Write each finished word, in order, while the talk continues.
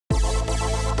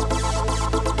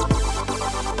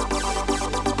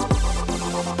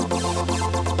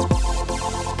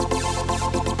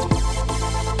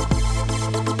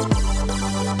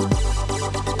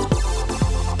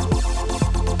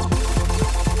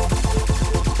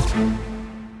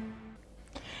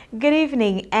Good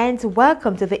evening and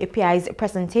welcome to the API's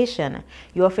presentation,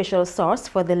 your official source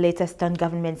for the latest on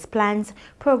government's plans,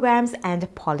 programs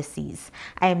and policies.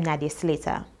 I am Nadia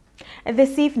Slater.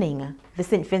 This evening, the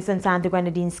St. Vincent and the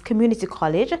Grenadines Community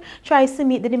College tries to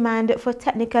meet the demand for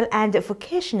technical and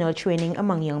vocational training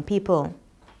among young people.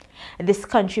 This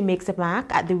country makes a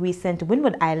mark at the recent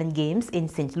Windward Island Games in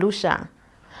St. Lucia.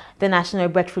 The National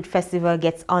Breadfruit Festival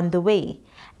gets on the way,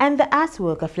 and the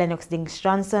artwork of Lennox Dings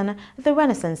Johnson, the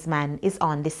Renaissance Man, is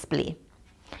on display.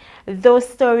 Those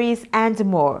stories and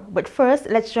more, but first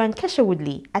let's join Kesha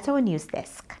Woodley at our news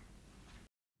desk.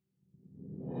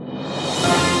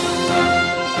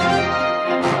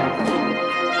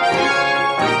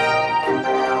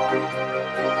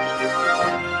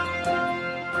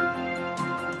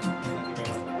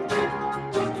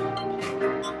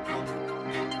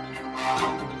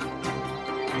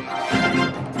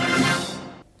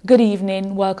 Good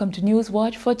evening. Welcome to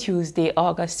Newswatch for Tuesday,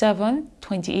 August 7,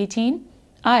 2018.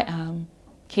 I am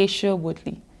Kesha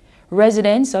Woodley.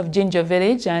 Residents of Ginger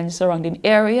Village and surrounding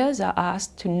areas are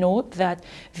asked to note that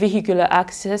vehicular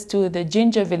access to the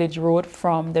Ginger Village Road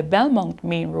from the Belmont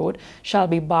Main Road shall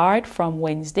be barred from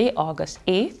Wednesday, August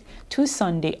 8th to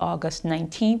Sunday, August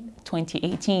 19th,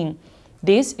 2018.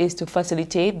 This is to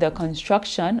facilitate the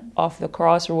construction of the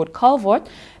Crossroad Culvert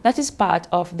that is part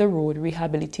of the road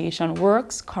rehabilitation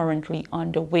works currently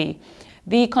underway.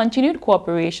 The continued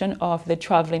cooperation of the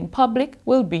traveling public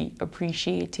will be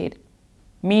appreciated.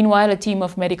 Meanwhile, a team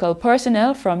of medical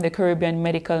personnel from the Caribbean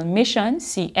Medical Mission,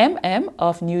 CMM,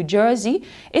 of New Jersey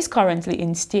is currently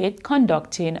in state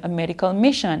conducting a medical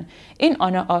mission. In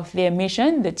honor of their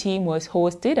mission, the team was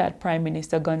hosted at Prime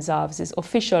Minister Gonsalves'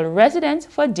 official residence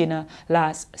for dinner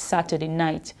last Saturday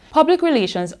night. Public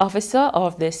Relations Officer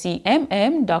of the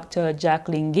CMM, Dr.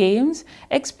 Jacqueline Games,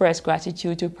 expressed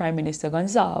gratitude to Prime Minister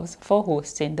Gonsalves for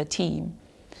hosting the team.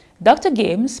 Dr.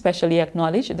 Games specially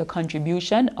acknowledged the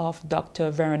contribution of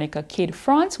Dr. Veronica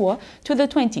Kidd-Francois to the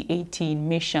 2018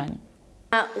 mission.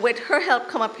 With her help,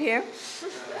 come up here.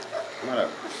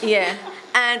 Yeah,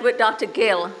 and with Dr.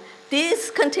 Gill,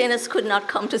 these containers could not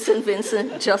come to St.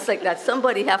 Vincent just like that.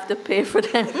 Somebody have to pay for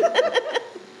them.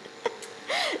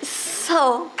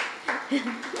 So,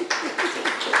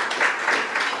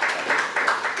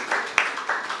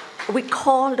 we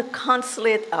called the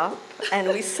consulate up and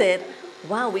we said,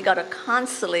 wow, we got a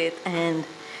consulate and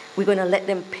we're going to let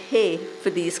them pay for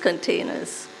these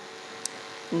containers.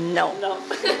 No.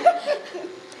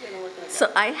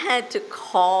 So I had to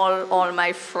call all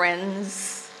my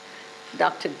friends,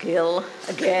 Dr. Gill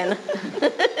again,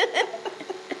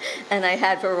 and I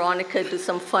had Veronica do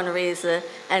some fundraiser,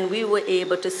 and we were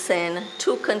able to send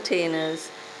 2 containers,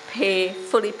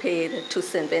 fully paid to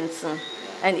St. Vincent,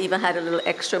 and even had a little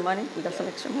extra money. We got some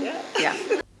extra money? Yeah.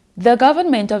 The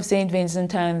government of St.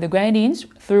 Vincent and the Grenadines,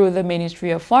 through the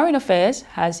Ministry of Foreign Affairs,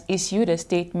 has issued a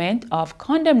statement of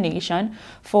condemnation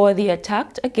for the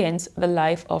attack against the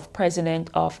life of President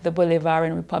of the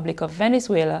Bolivarian Republic of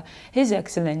Venezuela, His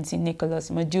Excellency Nicolas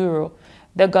Maduro.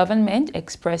 The government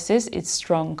expresses its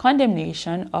strong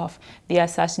condemnation of the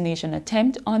assassination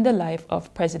attempt on the life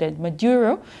of President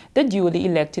Maduro, the duly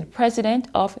elected president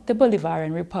of the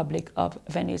Bolivarian Republic of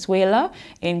Venezuela,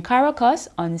 in Caracas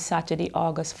on Saturday,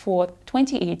 August 4,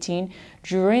 2018,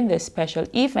 during the special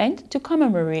event to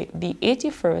commemorate the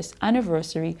 81st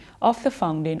anniversary of the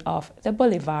founding of the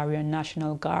Bolivarian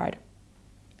National Guard.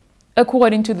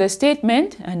 According to the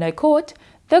statement, and I quote,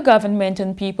 "The government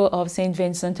and people of St.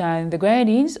 Vincent and the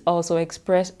Grenadines also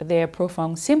express their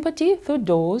profound sympathy to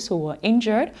those who were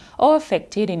injured or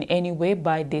affected in any way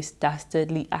by this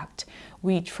dastardly act.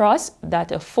 We trust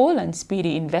that a full and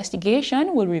speedy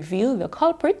investigation will reveal the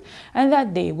culprit and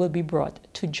that they will be brought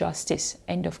to justice."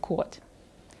 End of quote.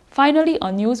 Finally,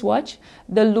 on Newswatch,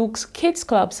 the Luke's Kids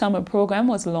Club Summer Program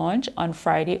was launched on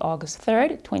Friday, August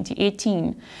 3rd,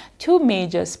 2018. 2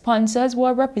 major sponsors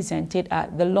were represented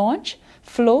at the launch,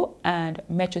 Flow and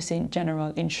Metrocin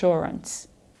General Insurance.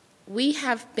 We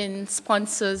have been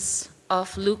sponsors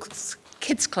of Luke's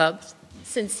Kids Club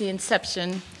since the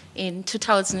inception in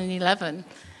 2011,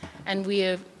 and we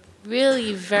are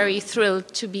really very thrilled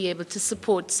to be able to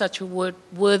support such a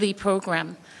worthy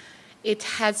program. It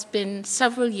has been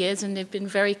several years and they've been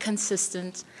very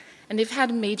consistent, and they've had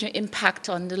a major impact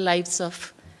on the lives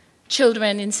of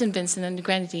children in St. Vincent and the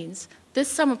Grenadines. This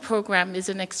summer program is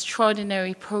an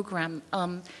extraordinary program.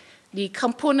 The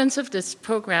components of this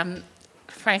program,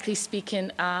 frankly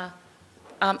speaking, are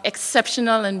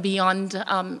exceptional and beyond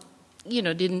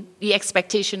the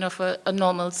expectation of a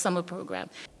normal summer program.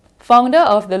 Founder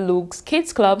of the Luke's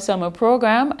Kids Club Summer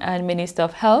Program and Minister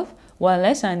of Health,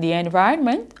 Wellness and the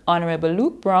Environment, Honorable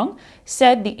Luke Brown,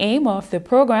 said the aim of the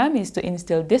program is to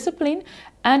instill discipline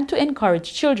and to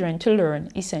encourage children to learn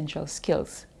essential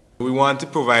skills. We want to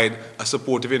provide a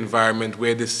supportive environment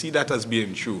where they see that as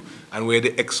being true and where they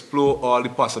explore all the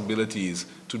possibilities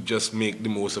to just make the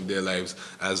most of their lives,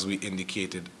 as we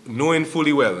indicated, knowing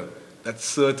fully well that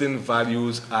certain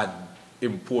values are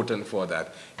important for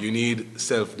that. You need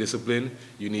self-discipline,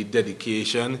 you need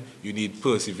dedication, you need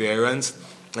perseverance,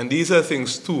 and these are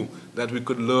things too that we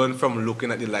could learn from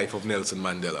looking at the life of Nelson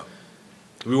Mandela.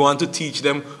 We want to teach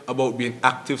them about being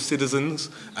active citizens,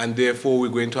 and therefore we're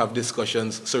going to have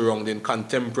discussions surrounding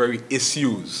contemporary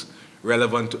issues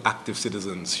relevant to active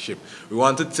citizenship. We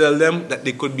want to tell them that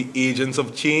they could be agents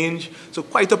of change. So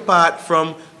quite apart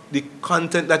from the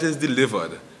content that is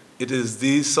delivered, it is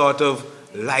these sort of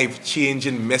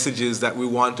life-changing messages that we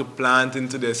want to plant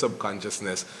into their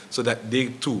subconsciousness so that they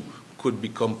too could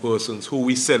become persons who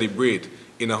we celebrate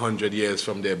in 100 years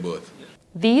from their birth.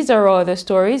 These are all the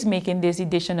stories making this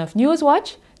edition of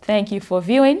Newswatch. Thank you for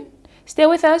viewing. Stay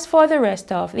with us for the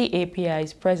rest of the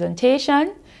API's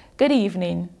presentation. Good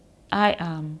evening. I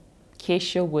am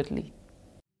Keisha Woodley.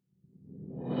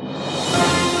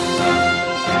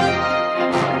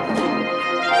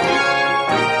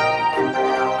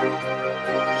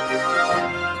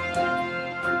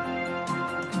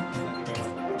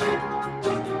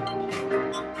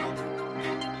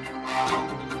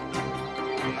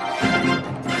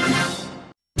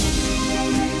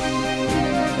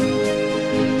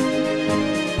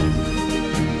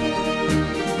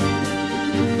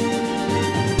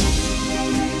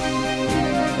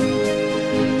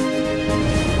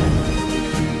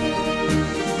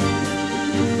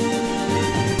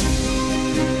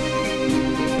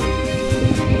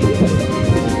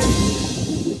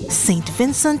 St.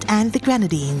 Vincent and the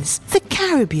Grenadines, the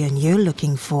Caribbean you're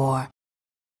looking for.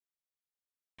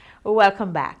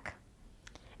 Welcome back.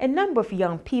 A number of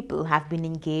young people have been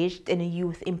engaged in a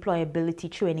youth employability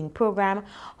training program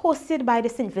hosted by the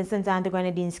St. Vincent and the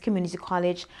Grenadines Community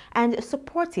College and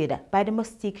supported by the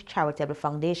Mustique Charitable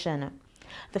Foundation.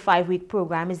 The 5-week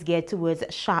program is geared towards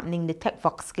sharpening the tech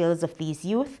vox skills of these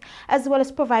youth, as well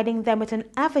as providing them with an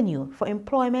avenue for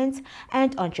employment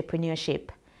and entrepreneurship.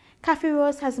 Kathy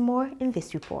Rose has more in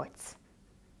this report.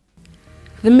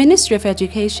 The Ministry of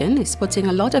Education is putting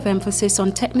a lot of emphasis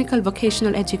on technical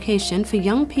vocational education for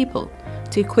young people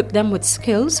to equip them with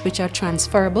skills which are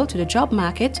transferable to the job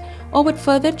market or with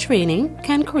further training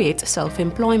can create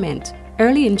self-employment.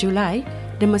 Early in July,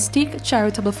 the Mustique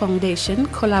Charitable Foundation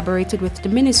collaborated with the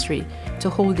Ministry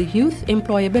to hold the Youth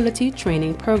Employability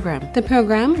Training Program. The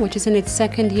program, which is in its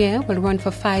second year, will run for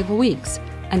 5 weeks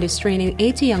and is training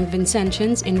 80 young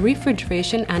Vincentians in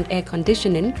refrigeration and air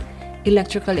conditioning,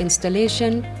 electrical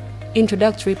installation,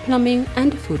 introductory plumbing,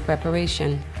 and food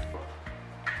preparation.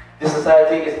 The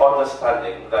society is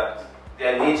understanding that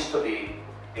there needs to be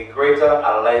a greater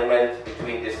alignment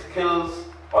between the skills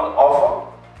on offer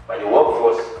by the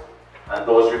workforce and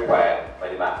those required by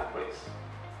the marketplace.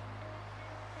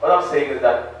 What I'm saying is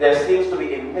that there seems to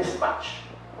be a mismatch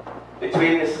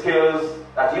between the skills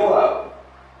that you have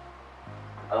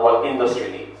and what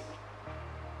industry needs.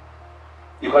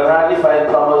 You can hardly find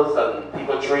plumbers and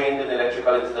people trained in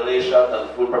electrical installation and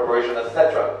food preparation,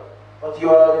 etc. But you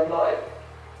are unemployed.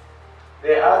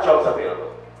 There are jobs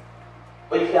available,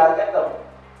 but you can't get them.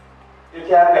 You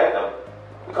can't get them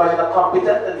because you're not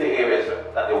competent in the areas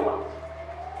that they want.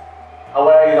 And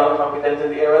why are you not competent in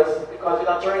the areas? Because you're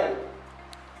not trained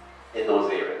in those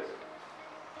areas.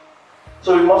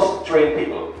 So we must train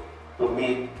people to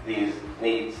meet these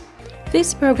needs.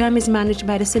 This program is managed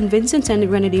by the St. Vincent and the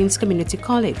Grenadines Community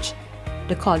College.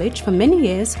 The college, for many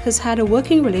years, has had a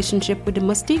working relationship with the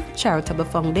Mustique Charitable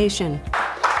Foundation.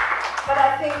 But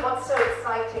I think what's so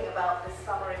exciting about this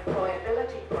summer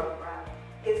employability program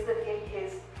is that it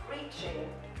is reaching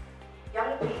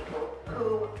young people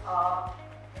who are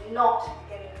not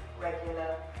in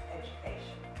regular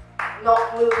education,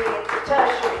 not moving into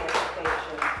tertiary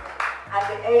education. And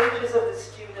the ages of the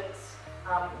students,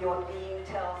 your dean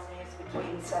tells me, is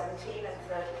between 17 and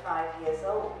 35 years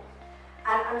old.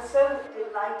 And I'm so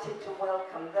delighted to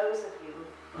welcome those of you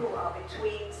who are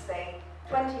between, say,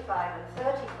 25 and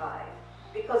 35,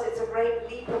 because it's a great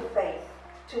leap of faith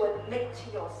to admit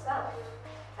to yourself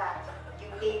that you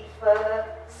need further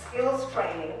skills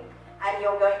training and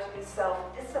you're going to be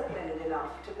self-disciplined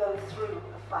enough to go through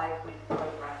a 5-week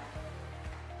program.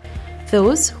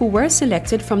 Those who were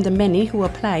selected from the many who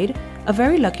applied are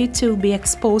very lucky to be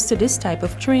exposed to this type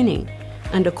of training,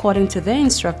 and according to their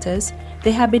instructors,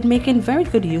 they have been making very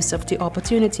good use of the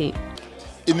opportunity.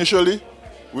 Initially,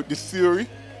 with the theory,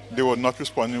 they were not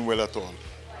responding well at all.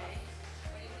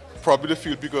 Probably they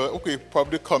feel because, okay,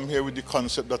 probably come here with the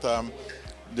concept that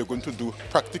they're going to do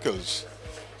practicals.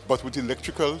 But with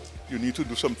electrical, you need to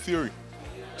do some theory.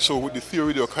 So with the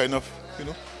theory, they're kind of,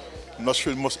 not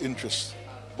showing much interest.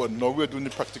 But now we're doing the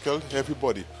practical,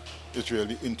 everybody is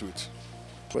really into it.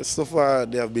 But so far,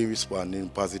 they have been responding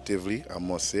positively, I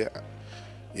must say.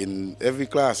 In every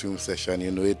classroom session,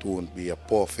 it won't be a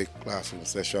perfect classroom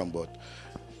session, but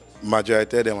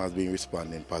majority of them has been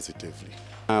responding positively.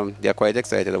 They are quite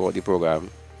excited about the program.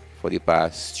 For the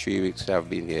past 3 weeks they have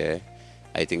been here,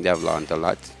 I think they have learned a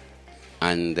lot.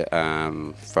 And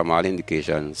from all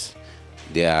indications,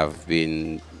 they have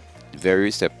been very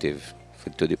receptive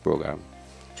to the program.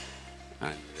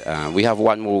 And we have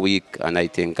one more week, and I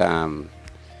think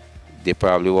they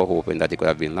probably were hoping that it could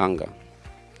have been longer,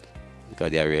 because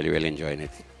they are really, really enjoying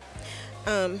it.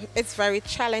 It's very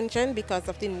challenging because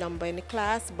of the number in the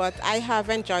class, but I have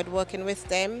enjoyed working with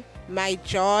them. My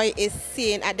joy is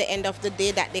seeing at the end of the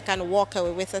day that they can walk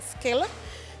away with a skill.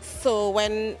 So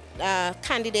when a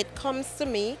candidate comes to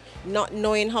me not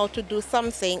knowing how to do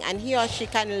something and he or she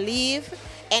can leave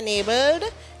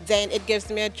enabled, then it gives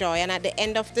me a joy. And at the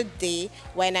end of the day,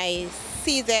 when I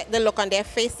see the look on their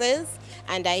faces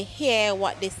and I hear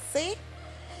what they say,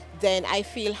 then I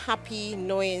feel happy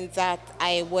knowing that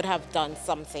I would have done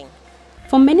something.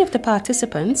 For many of the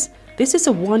participants, this is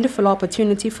a wonderful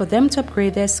opportunity for them to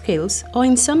upgrade their skills or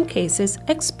in some cases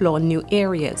explore new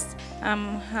areas.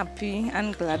 I'm happy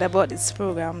and glad about this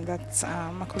program that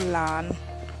I could learn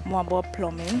more about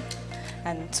plumbing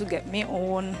and to get my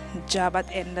own job at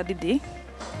the end of the day,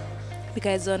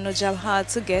 because I know job hard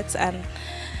to get, and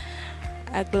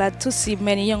I'm glad to see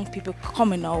many young people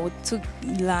coming out to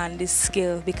learn this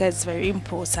skill because it's very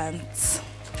important.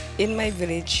 In my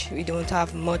village, we don't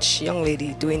have much young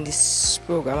lady doing this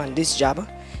program and this job,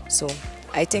 so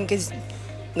I think it's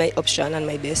my option and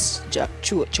my best job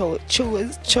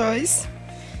choice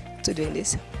to doing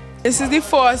this. This is the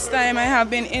first time I have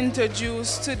been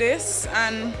introduced to this,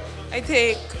 and I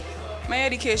take my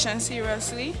education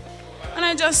seriously. And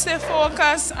I just stay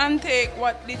focused and take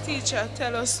what the teacher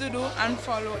tells us to do and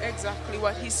follow exactly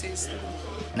what he says to do.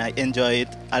 And I enjoy it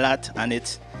a lot, and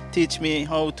it teach me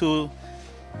how to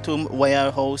wire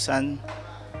a house and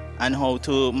how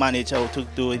to manage how to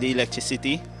do the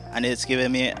electricity, and it's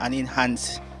given me an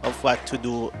enhance of what to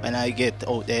do when I get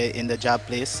out there in the job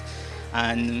place.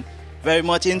 And very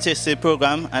much interested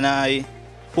program, and I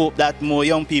hope that more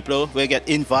young people will get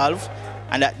involved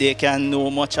and that they can know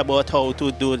much about how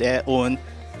to do their own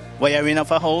wiring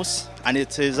of a house. And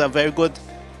it is a very good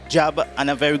job and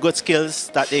a very good skills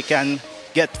that they can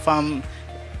get from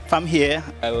here.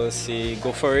 I will say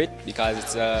go for it because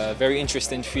it's a very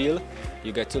interesting field.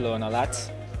 You get to learn a lot.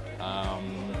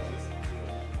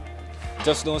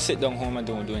 Just don't sit down home and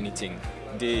don't do anything.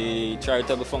 The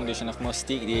Charitable Foundation of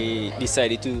Mustique, they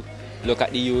decided to look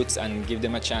at the youths and give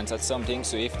them a chance at something.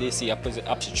 So if they see an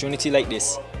opportunity like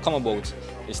this come about,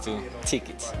 is to take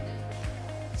it.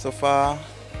 So far,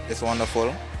 it's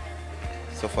wonderful.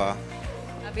 So far.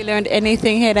 Have you learned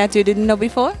anything here that you didn't know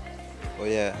before? Oh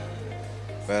yeah.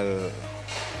 Well,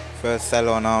 first I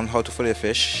learned how to fillet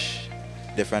fish,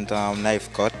 different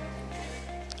knife cut,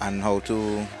 and how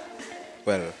to,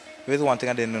 well, there's one thing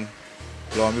I didn't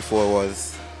learn before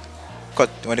was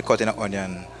when they cut in an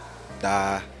onion,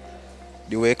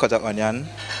 the way you cut an onion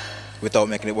without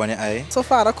making it burn your eye. So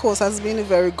far the course has been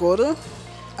very good.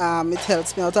 It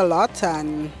helps me out a lot,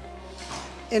 and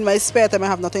in my spare time I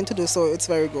have nothing to do, so it's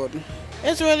very good.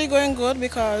 It's really going good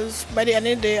because by the end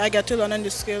of the day I get to learn the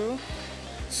skill,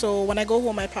 so when I go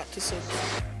home I practice it.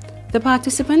 The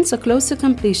participants are close to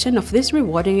completion of this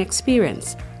rewarding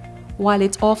experience. While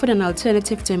it offered an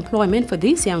alternative to employment for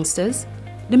these youngsters,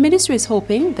 the ministry is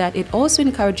hoping that it also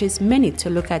encourages many to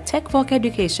look at TechVoc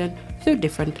education through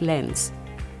different lenses.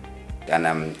 And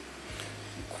I'm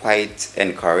quite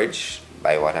encouraged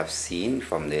by what I've seen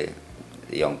from the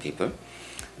young people.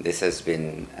 This has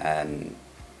been an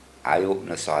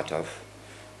eye-opener sort of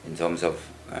in terms of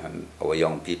our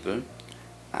young people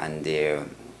and the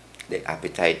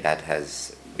appetite that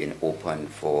has been opened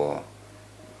for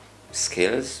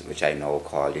skills, which I now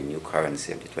call the new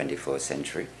currency of the 21st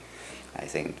century. I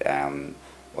think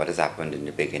what has happened in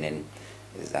the beginning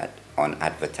is that on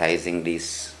advertising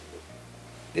this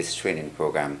training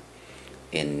program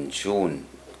in June,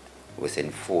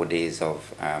 within 4 days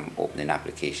of opening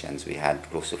applications, we had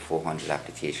close to 400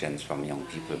 applications from young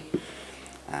people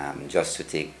just to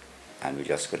take, and we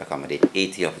just could accommodate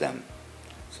 80 of them.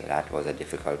 So that was a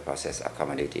difficult process,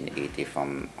 accommodating 80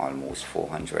 from almost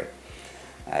 400.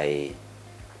 I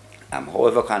am,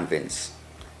 however, convinced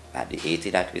at the 80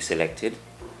 that we selected,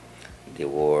 they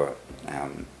were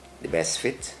the best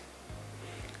fit.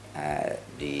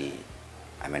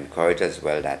 I'm encouraged as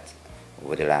well that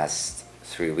over the last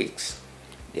 3 weeks,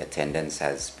 the attendance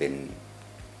has been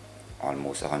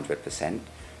almost 100%.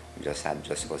 We just had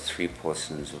just about 3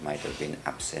 persons who might have been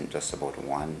absent, just about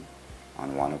one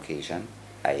on one occasion.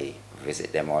 I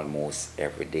visit them almost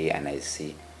every day, and I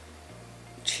see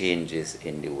changes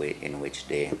in the way in which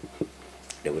they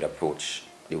would approach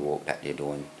the work that they're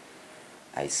doing.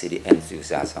 I see the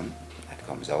enthusiasm that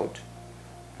comes out,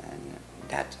 and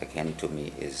that again to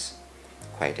me is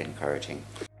quite encouraging.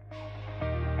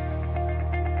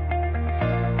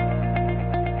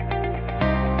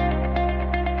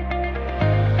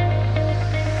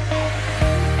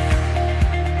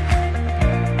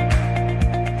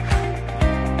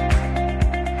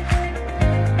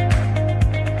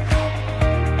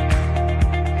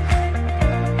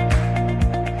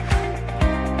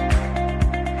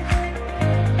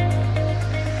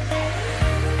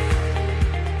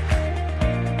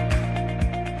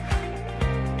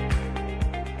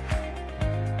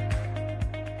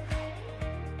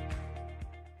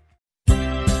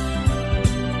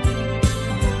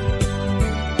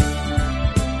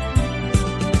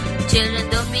 Children,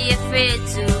 don't be afraid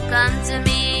to come to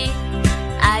me.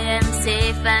 I am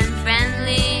safe and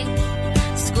friendly.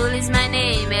 School is my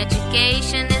name,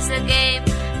 education is a game.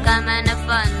 Come and have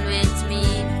fun with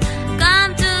me.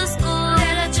 Come to school,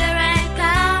 little children,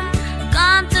 come.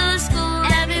 Come to school,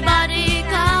 everybody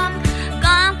come.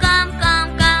 Come, come,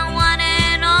 come, come, one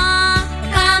and all.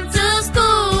 Come to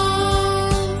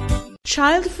school.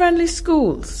 Child-friendly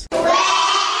schools.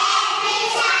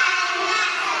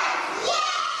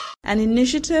 An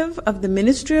initiative of the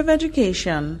Ministry of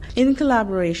Education in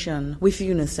collaboration with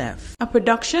UNICEF, a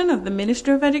production of the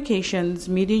Ministry of Education's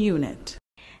Media Unit.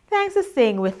 Thanks for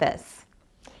staying with us.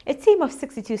 A team of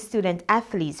 62 student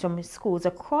athletes from schools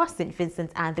across St.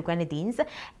 Vincent and the Grenadines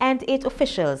and 8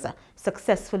 officials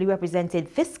successfully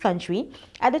represented this country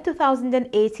at the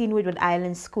 2018 Windward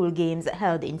Island School Games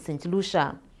held in St.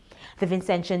 Lucia. The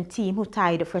Vincentian team, who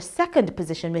tied for second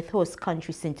position with host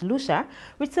country St. Lucia,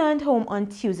 returned home on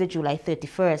Tuesday, July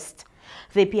 31st.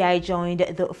 The API joined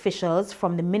the officials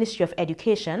from the Ministry of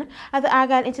Education at the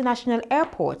Argyle International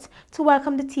Airport to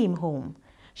welcome the team home.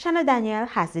 Shanna Daniel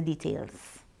has the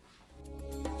details.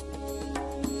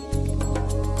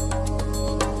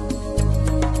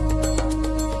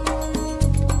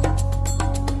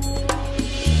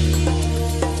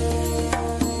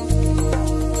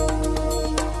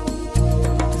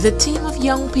 The team of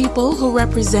young people who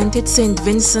represented St.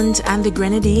 Vincent and the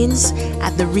Grenadines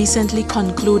at the recently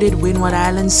concluded Windward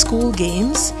Island School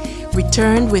Games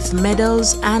returned with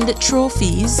medals and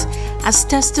trophies as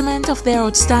testament of their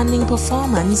outstanding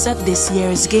performance at this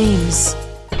year's Games.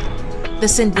 The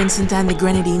St. Vincent and the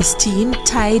Grenadines team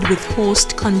tied with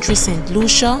host country St.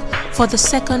 Lucia for the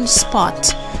second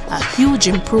spot, a huge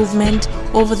improvement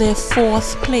over their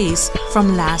 4th place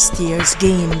from last year's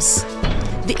Games.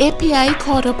 The API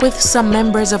caught up with some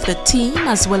members of the team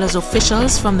as well as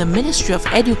officials from the Ministry of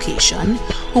Education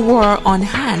who were on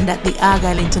hand at the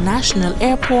Argyle International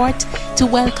Airport to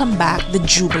welcome back the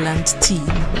jubilant team.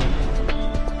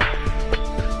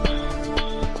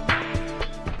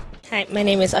 Hi, my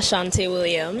name is Ashanti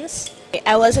Williams.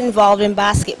 I was involved in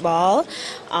basketball.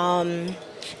 The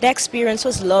experience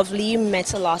was lovely.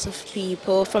 Met a lot of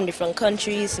people from different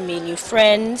countries, made new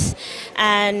friends,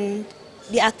 and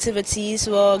the activities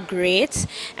were great,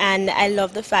 and I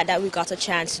love the fact that we got a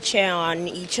chance to cheer on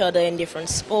each other in different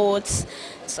sports,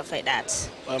 stuff like that.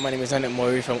 Well, my name is Annette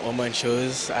Murray from Oman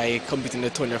Shows. I compete in the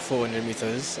 200 400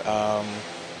 meters.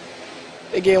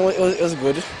 The game was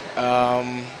good.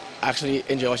 I actually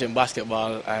enjoyed watching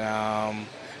basketball and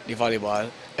the volleyball.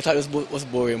 I thought it was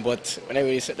boring, but when I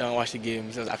really sat down and watched the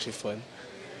games, it was actually fun.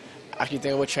 I actually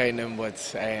think about trying them,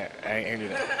 but I ain't do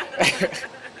that.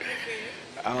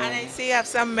 And I see you have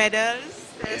some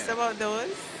medals. Tell us about those.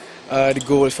 The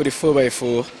gold for the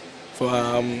 4x4 for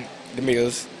the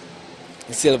males,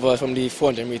 the silver from the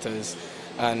 400 meters,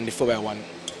 and the 4x1.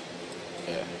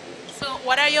 Yeah. So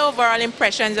what are your overall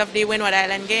impressions of the Windward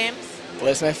Island Games?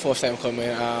 Well, it's my first time coming.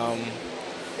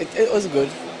 It was good.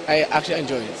 I actually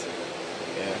enjoyed it.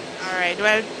 Yeah. All right.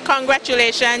 Well,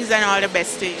 congratulations and all the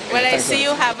best to you. Well, I see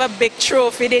you have a big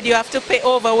trophy. Did you have to pay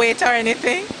overweight or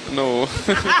anything? No.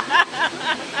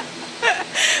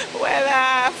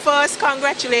 Well, first,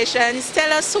 congratulations.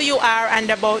 Tell us who you are and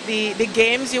about the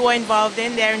games you were involved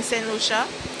in there in St. Lucia.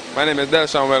 My name is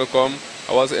Delshan Welcome.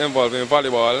 I was involved in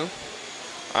volleyball,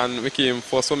 and we came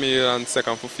first for male and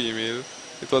second for female.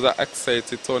 It was an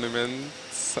exciting tournament.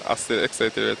 I'm still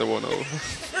excited right about now.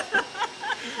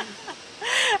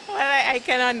 I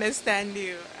can understand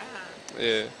you.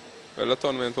 Yeah, well, the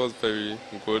tournament was very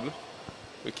good.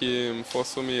 We came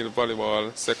first for male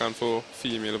volleyball, second for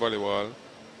female volleyball.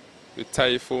 We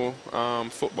tied for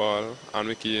football, and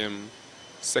we came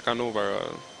second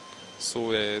overall.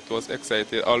 So it was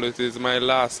exciting. Although it is my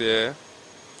last year,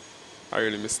 I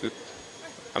really missed it.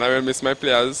 And I really miss my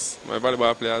players, my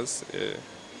volleyball players. Yeah.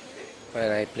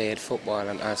 Well, I played football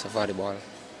and also volleyball.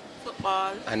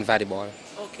 Football? And volleyball.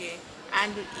 Okay.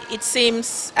 And it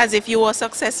seems as if you were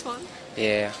successful?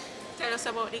 Yeah. Tell us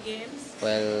about the games.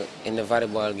 Well, in the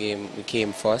volleyball game, we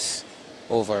came first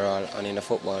overall, and in the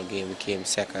football game, we came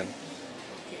second.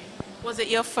 Okay. Was it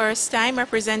your first time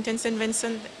representing St.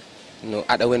 Vincent? No,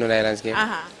 at the Windward Islands game?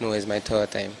 Uh-huh. No, it's my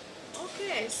third time.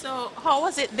 Okay, so how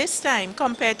was it this time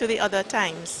compared to the other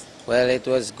times? Well, it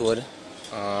was good.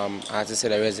 I have to say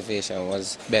the reservation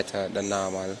was better than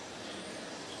normal.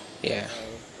 Yeah.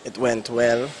 It went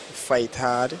well, fight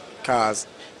hard, because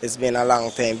it's been a long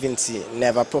time. Vinci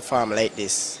never performed like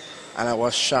this. And I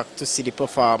was shocked to see the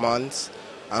performance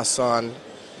and so on.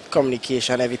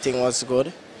 Communication, everything was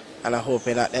good. And I'm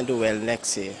hoping that they do well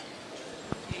next year.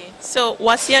 Okay. So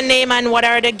what's your name and what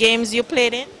are the games you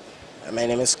played in? My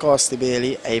name is Costi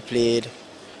Bailey. I played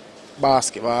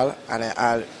basketball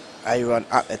and I run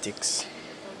athletics.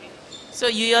 So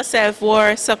you yourself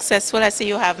were successful. I see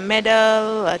you have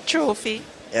medal, a trophy.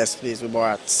 Yes, please. We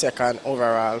brought second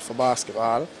overall for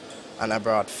basketball and I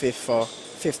brought fifth for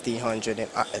 1500 in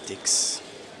athletics.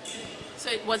 So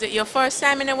was it your first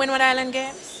time in the Windward Island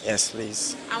Games? Yes,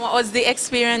 please. And what was the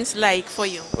experience like for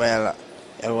you? Well,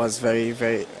 it was very,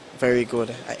 very, very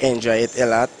good. I enjoyed it a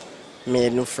lot,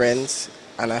 made new friends,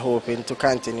 and I'm hoping to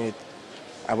continue it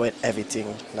about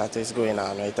everything that is going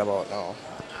on right about now. All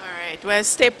right. Well,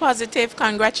 stay positive.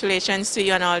 Congratulations to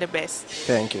you and all the best.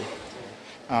 Thank you.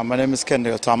 My name is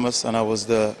Kendall Thomas, and I was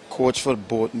the coach for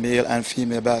both male and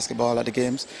female basketball at the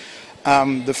games.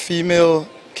 The female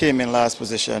came in last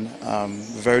position.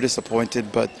 Very disappointed,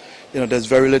 but there's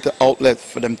very little outlet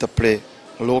for them to play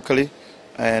locally,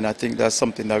 and I think that's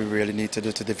something that we really need to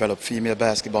do to develop female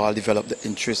basketball, develop the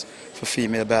interest for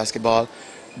female basketball.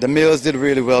 The males did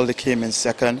really well. They came in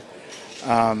second.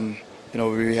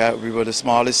 We were the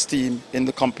smallest team in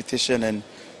the competition, and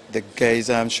the guys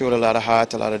showed a lot of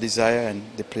heart, a lot of desire, and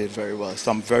they played very well.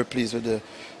 So I'm very pleased with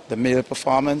the male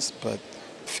performance, but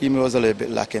female was a little bit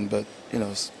lacking. But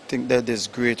I think that there's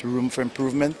great room for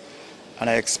improvement, and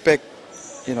I expect,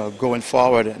 going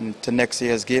forward into next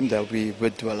year's game that we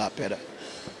would do a lot better.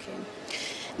 Okay.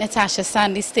 Natasha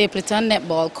Sandy Stapleton,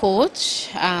 netball coach.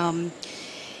 I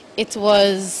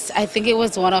think it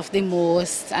was one of the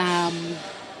most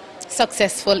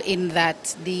successful in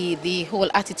that the whole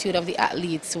attitude of the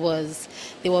athletes was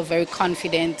they were very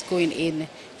confident going in.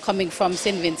 Coming from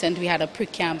St. Vincent, we had a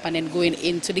pre-camp and then going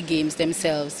into the games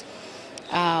themselves.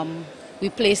 We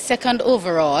placed second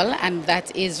overall, and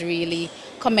that is really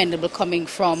commendable coming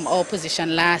from our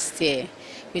position last year,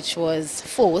 which was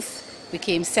fourth. We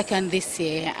came second this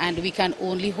year, and we can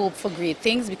only hope for great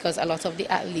things because a lot of the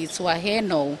athletes who are here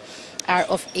now are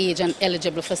of age and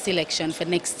eligible for selection for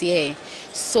next year.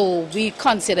 So we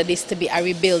consider this to be a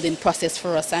rebuilding process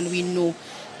for us, and we know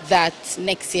that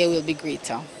next year will be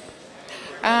greater.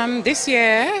 This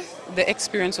year, the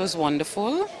experience was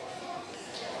wonderful.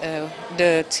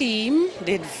 The team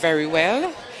did very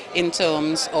well in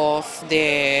terms of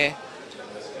their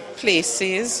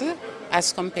places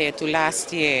as compared to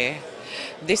last year.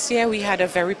 This year we had a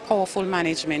very powerful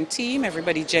management team.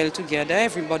 Everybody gelled together,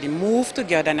 everybody moved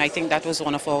together, and I think that was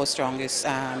one of our strongest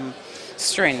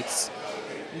strengths.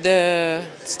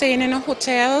 Staying in a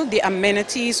hotel, the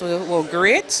amenities were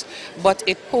great, but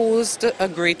it posed a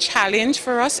great challenge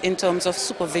for us in terms of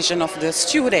supervision of the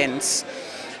students,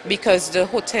 because the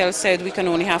hotel said we can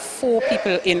only have 4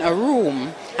 people in a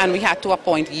room, and we had to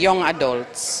appoint young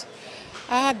adults.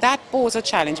 That posed a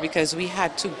challenge because we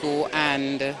had to go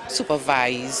and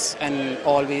supervise and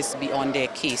always be on their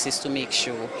cases to make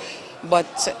sure.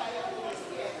 But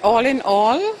all in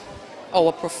all,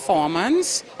 our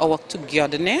performance, our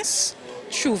togetherness,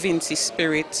 true Vinci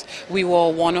spirit, we were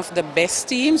one of the best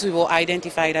teams. We were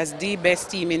identified as the best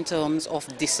team in terms of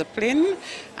discipline,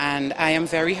 and I am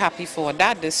very happy for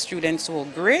that. The students were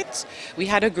great. We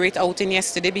had a great outing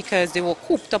yesterday because they were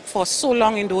cooped up for so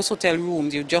long in those hotel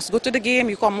rooms. You just go to the game,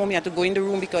 you come home, you have to go in the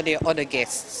room because there are other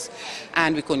guests.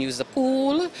 And we couldn't use the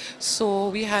pool, so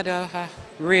we had a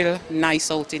real nice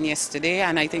outing yesterday,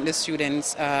 and I think the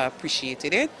students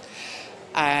appreciated it.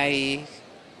 I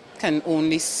can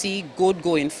only see good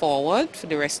going forward for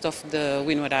the rest of the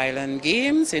Windward Island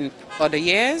Games in other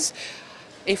years.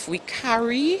 If we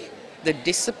carry the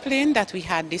discipline that we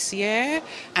had this year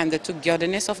and the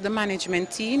togetherness of the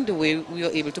management team, the way we were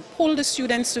able to pull the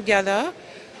students together,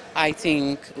 I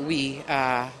think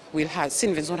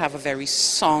St. Vincent will have a very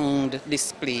sound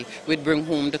display. We'd bring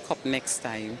home the cup next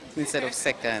time instead of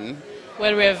second.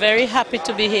 Well, we're very happy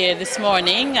to be here this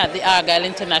morning at the Argyle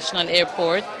International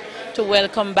Airport to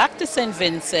welcome back to St.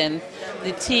 Vincent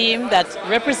the team that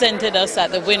represented us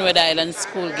at the Windward Island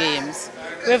School Games.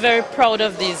 We're very proud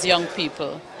of these young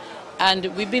people, and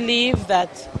we believe that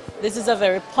this is a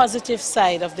very positive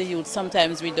side of the youth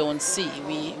sometimes we don't see.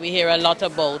 We hear a lot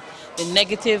about the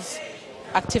negative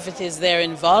activities they're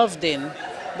involved in,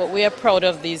 but we are proud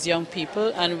of these young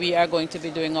people, and we are going to be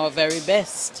doing our very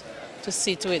best to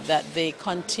see to it that they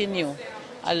continue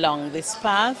along this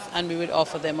path, and we would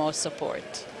offer them our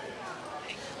support.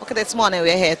 Okay, this morning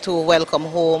we're here to welcome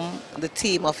home the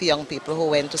team of young people who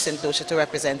went to St. Lucia to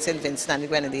represent St. Vincent and the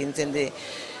Grenadines in the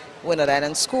Windward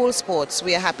Island School Sports.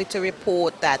 We are happy to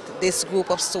report that this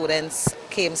group of students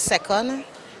came second,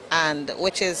 and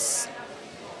which is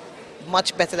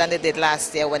much better than they did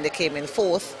last year when they came in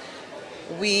fourth.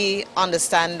 We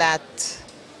understand that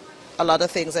a lot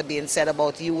of things are being said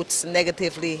about youths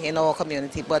negatively in our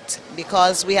community, but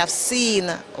because we have seen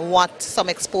what some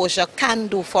exposure can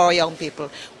do for our young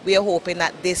people, we are hoping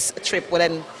that this trip will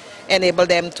then enable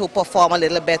them to perform a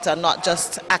little better, not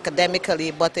just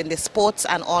academically, but in the sports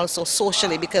and also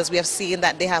socially, because we have seen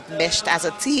that they have meshed as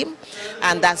a team,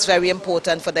 and that's very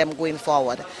important for them going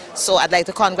forward. So I'd like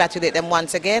to congratulate them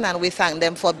once again, and we thank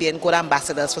them for being good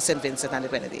ambassadors for St. Vincent and the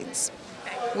Grenadines.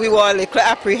 We were a little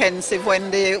apprehensive when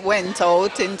they went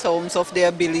out in terms of their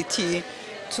ability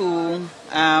to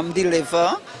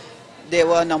deliver. There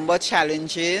were a number of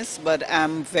challenges, but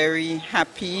I'm very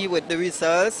happy with the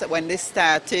results. When they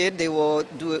started, they were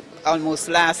almost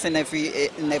last in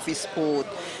every sport.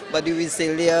 But the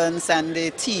resilience and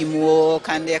the teamwork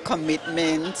and their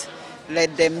commitment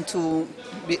led them to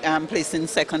be placed in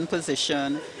second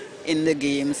position in the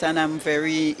games, and I'm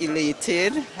very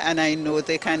elated, and I know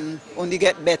they can only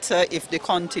get better if they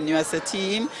continue as a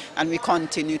team and we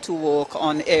continue to work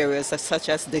on areas such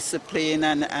as discipline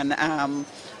and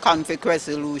conflict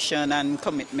resolution and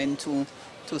commitment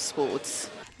to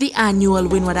sports. The annual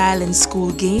Windward Island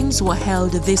School Games were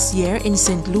held this year in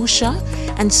St. Lucia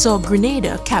and saw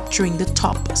Grenada capturing the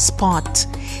top spot.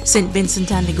 St.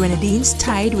 Vincent and the Grenadines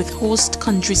tied with host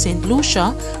country St.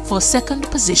 Lucia for second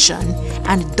position,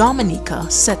 and Dominica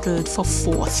settled for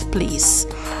fourth place.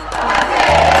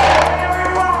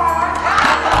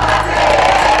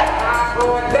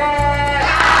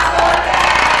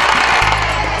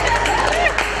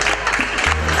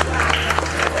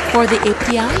 For the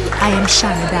API, I am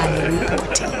Shanna Daniel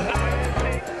reporting.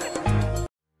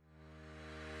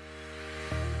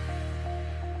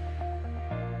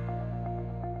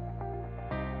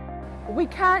 We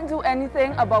can't do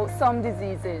anything about some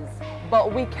diseases,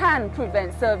 but we can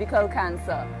prevent cervical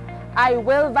cancer. I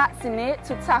will vaccinate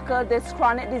to tackle this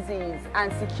chronic disease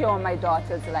and secure my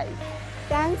daughter's life.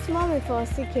 Thanks, Mommy, for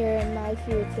securing my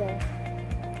future.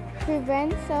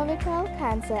 Prevent cervical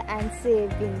cancer and save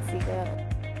Vincy Girl.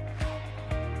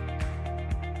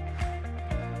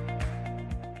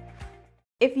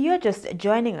 If you're just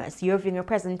joining us, you're viewing a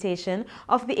presentation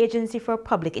of the Agency for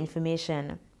Public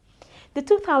Information. The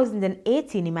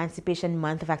 2018 Emancipation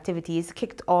Month of activities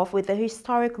kicked off with the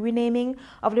historic renaming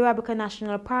of the Rabuka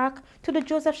National Park to the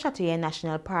Joseph Chatouillet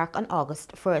National Park on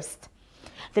August 1st.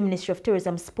 The Ministry of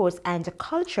Tourism, Sports and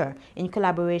Culture, in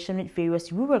collaboration with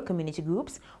various rural community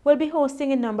groups, will be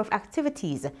hosting a number of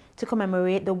activities to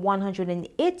commemorate the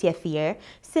 180th year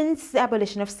since the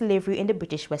abolition of slavery in the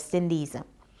British West Indies.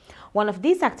 One of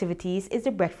these activities is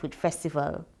the Breadfruit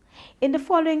Festival. In the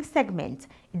following segment,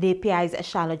 the API's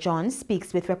Shala John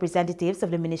speaks with representatives of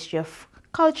the Ministry of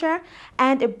Culture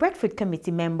and a Breadfruit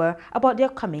Committee member about the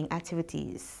upcoming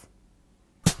activities.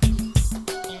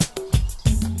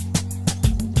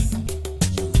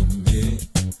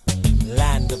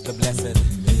 Land of the blessed.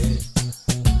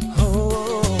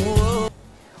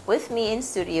 With me in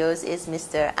studios is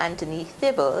Mr. Anthony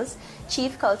Thibbles,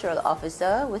 Chief Cultural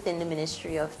Officer within the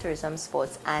Ministry of Tourism,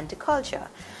 Sports and Culture.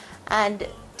 And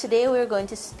today we're going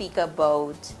to speak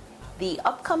about the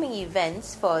upcoming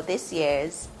events for this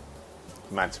year's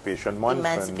Emancipation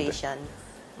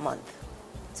Month.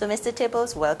 So Mr.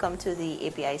 Thibbles, welcome to the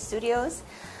API studios.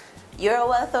 You're a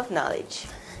wealth of knowledge,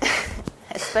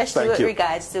 especially with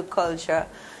regards to culture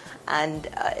and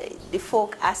the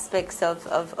folk aspects of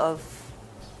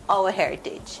our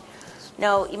heritage.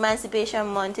 Now, Emancipation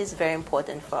Month is very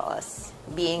important for us,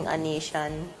 being a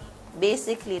nation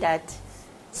basically that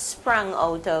sprang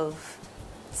out of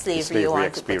slavery, you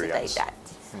want to put it like that.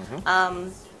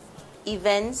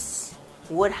 events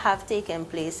would have taken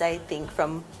place, I think,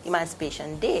 from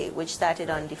Emancipation Day, which started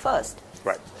on the 1st.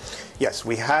 Right. Yes,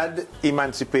 we had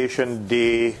Emancipation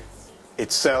Day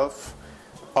itself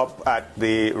up at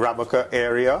the Rabaca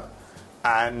area,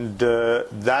 and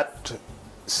that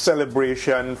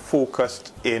celebration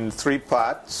focused in 3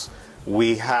 parts.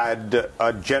 We had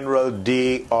a general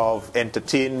day of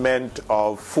entertainment,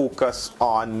 of focus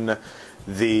on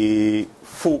the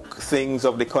folk things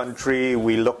of the country.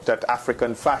 We looked at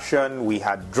African fashion, we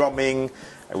had drumming,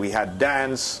 we had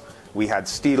dance, we had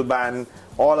steel band.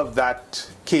 All of that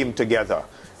came together.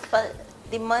 But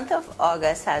the month of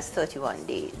August has 31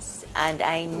 days, and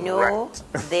I know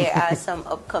there are some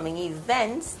upcoming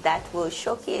events that will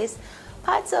showcase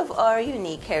parts of our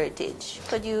unique heritage.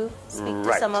 Could you speak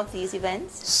to some of these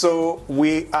events? So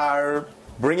we are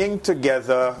bringing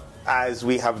together, as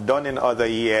we have done in other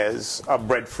years, a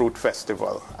breadfruit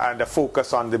festival and a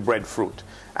focus on the breadfruit.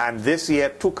 And this year,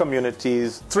 3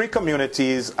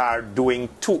 communities are doing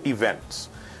 2 events.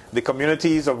 The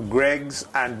communities of Greggs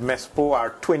and Mespo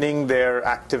are twinning their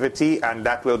activity, and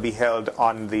that will be held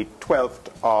on the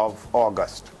 12th of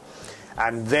August.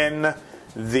 And then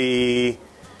the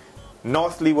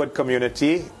North Leeward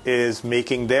community is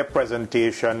making their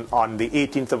presentation on the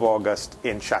 18th of August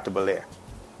in Chateaubelair.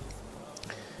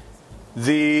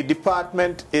 The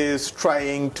department is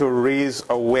trying to raise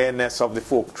awareness of the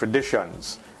folk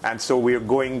traditions, and so we're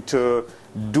going to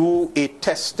do a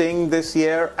testing this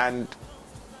year and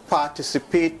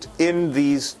participate in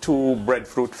these 2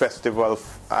 Breadfruit Festival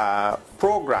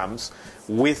programs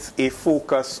with a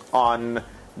focus on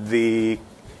the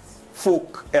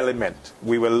folk element.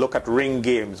 We will look at ring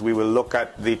games, we will look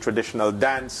at the traditional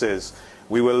dances,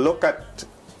 we will look at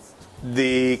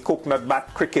the coconut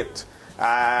bat cricket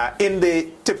in the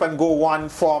tip and go one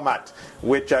format,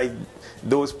 which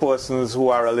those persons who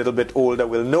are a little bit older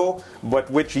will know, but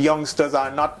which youngsters are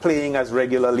not playing as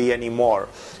regularly anymore.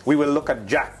 We will look at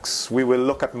jacks, we will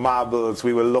look at marbles,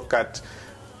 we will look at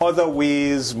other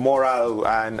ways, morale,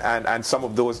 and some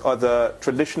of those other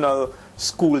traditional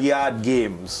schoolyard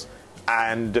games,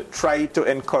 and try to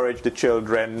encourage the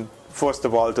children, first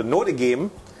of all, to know the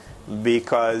game,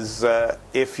 because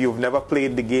if you've never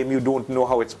played the game, you don't know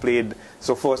how it's played.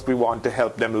 So first we want to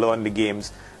help them learn the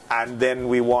games, and then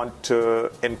we want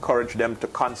to encourage them to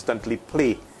constantly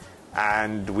play,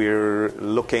 and we're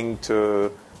looking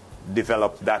to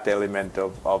develop that element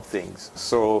of things.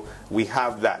 So we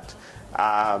have that.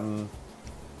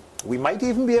 We might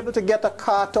even be able to get a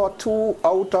cart or 2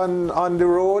 out on the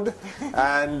road,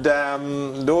 and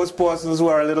those persons who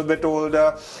are a little bit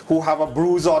older, who have a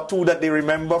bruise or 2 that they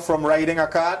remember from riding a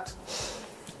cart,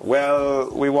 well,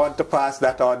 we want to pass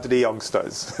that on to the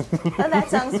youngsters. Well, that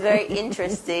sounds very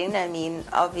interesting. I mean,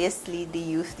 obviously the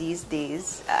youth these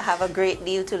days have a great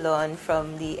deal to learn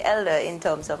from the elder in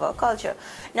terms of our culture.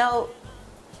 Now,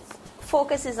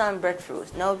 focus is on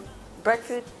breadfruit. Now,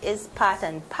 breadfruit is part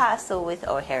and parcel with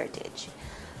our heritage.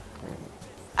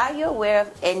 Are you aware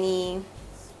of any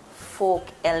folk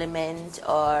element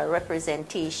or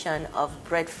representation of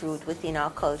breadfruit within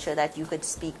our culture that you could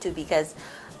speak to? Because,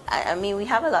 I mean, we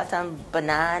have a lot of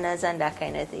bananas and that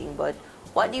kind of thing, but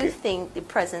what do you think the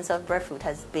presence of breadfruit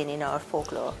has been in our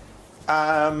folklore?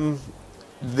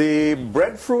 The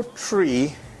breadfruit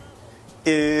tree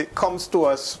comes to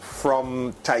us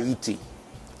from Tahiti.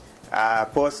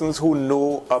 Persons who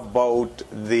know about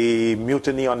the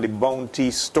Mutiny on the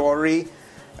Bounty story,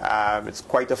 it's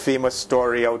quite a famous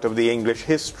story out of the English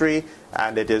history,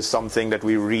 and it is something that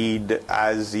we read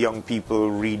as young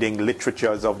people reading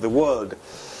literatures of the world.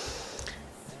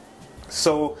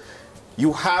 So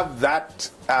you have that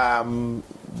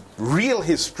real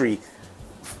history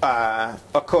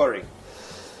occurring.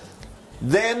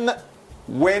 Then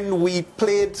when we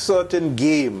played certain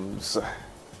games,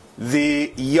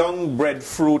 the young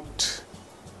breadfruit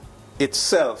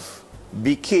itself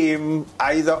became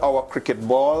either our cricket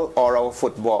ball or our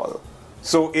football.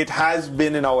 So it has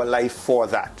been in our life for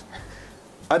that.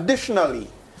 Additionally,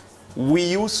 we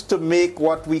used to make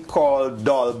what we call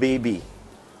doll baby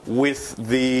with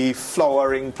the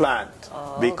flowering plant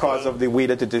because of the way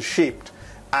that it is shaped.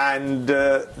 And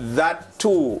that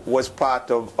too was part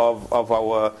of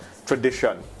our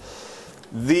tradition.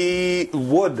 The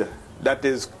wood that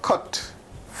is cut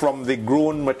from the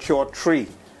grown mature tree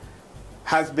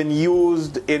has been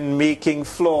used in making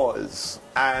floors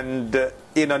and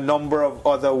in a number of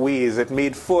other ways. It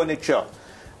made furniture,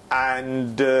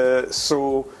 and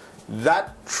so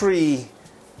that tree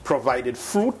provided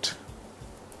fruit.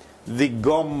 The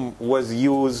gum was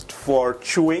used for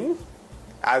chewing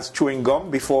as chewing gum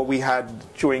before we had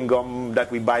chewing gum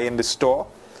that we buy in the store.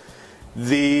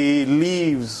 The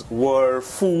leaves were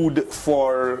food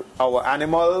for our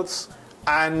animals,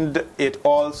 and it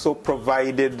also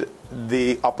provided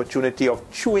the opportunity of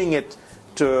chewing it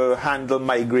to handle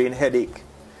migraine headache.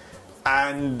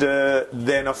 And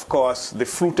then, of course, the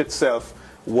fruit itself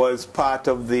was part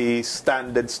of the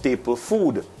standard staple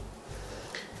food.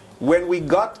 When we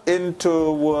got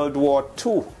into World War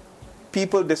II,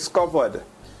 people discovered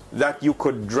that you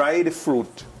could dry the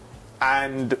fruit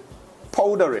and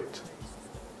powder it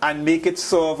and make it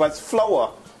serve as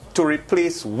flour to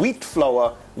replace wheat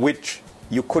flour, which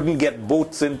you couldn't get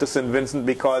boats into St. Vincent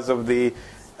because of the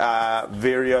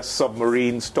various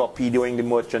submarines torpedoing the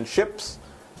merchant ships.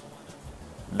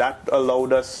 That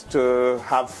allowed us to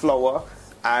have flour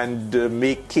and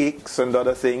make cakes and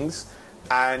other things.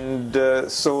 And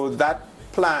so that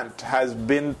plant has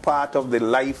been part of the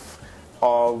life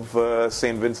of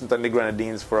St. Vincent and the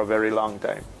Grenadines for a very long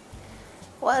time.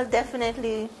 Well,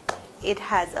 definitely it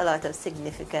has a lot of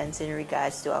significance in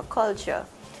regards to our culture.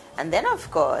 And then,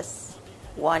 of course,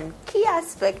 one key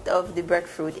aspect of the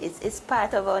breadfruit is it's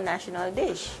part of our national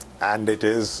dish. And it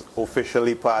is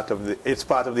officially part of it's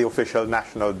part of the official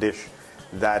national dish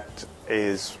that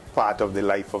is part of the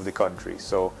life of the country.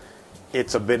 So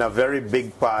it's been a very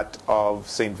big part of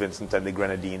St. Vincent and the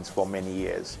Grenadines for many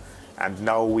years. And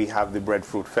now we have the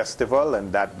Breadfruit Festival,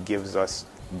 and that gives us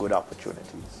good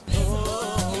opportunities.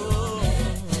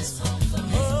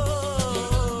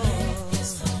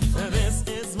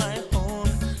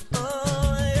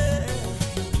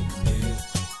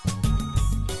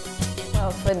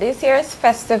 For this year's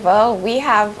festival, we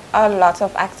have a lot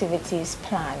of activities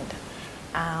planned.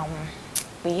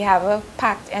 We have a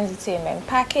packed entertainment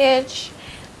package.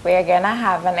 We're going to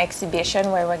have an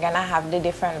exhibition where we're going to have the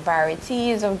different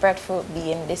varieties of breadfruit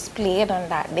being displayed on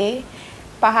that day.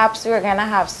 Perhaps we're going to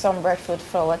have some breadfruit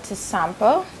flour to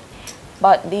sample.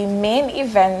 But the main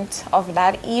event of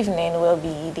that evening will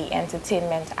be the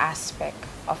entertainment aspect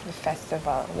of the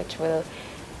festival, which will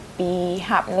be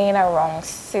happening around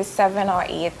 6, 7 or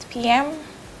 8 p.m.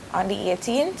 on the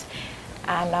 18th.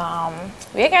 And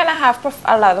we're going to have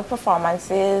a lot of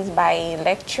performances by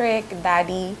Electric,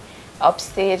 Daddy,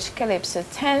 Upstage, Calypso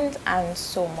Tent, and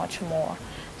so much more.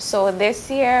 So this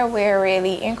year, we're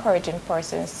really encouraging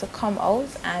persons to come out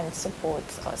and support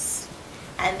us.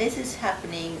 And this is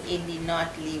happening in the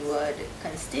North Leeward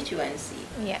constituency.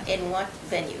 Yeah. In what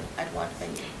venue? At what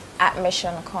venue? At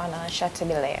Mission Corner,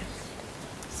 Chateaubriand,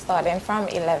 starting from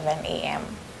 11 a.m.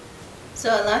 So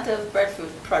a lot of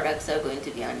breadfruit products are going to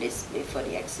be on display for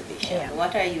the exhibition. Yeah.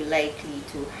 What are you likely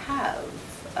to have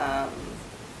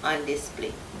on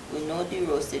display? We know the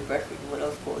roasted breadfruit will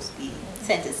of course be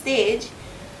center stage,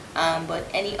 but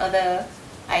any other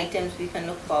items we can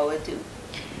look forward to?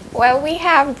 Well, we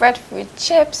have breadfruit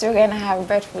chips, we're going to have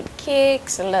breadfruit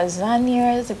cakes,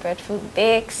 lasagnas, breadfruit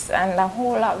bakes, and a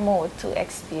whole lot more to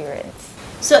experience.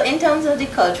 So in terms of the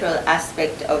cultural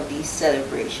aspect of the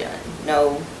celebration,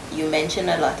 now you mentioned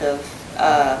a lot of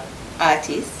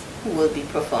artists who will be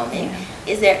performing. Yeah.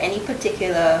 Is there any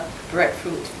particular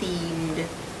breadfruit themed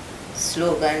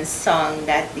slogan, song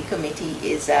that the committee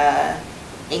is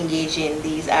engaging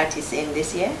these artists in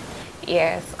this year?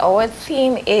 Yes, our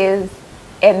theme is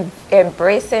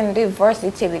embracing the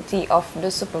versatility of the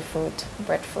superfruit,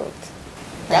 breadfruit.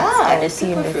 The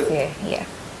superfruit. Yeah.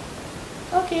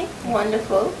 Okay,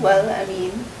 wonderful. Well, I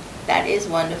mean, that is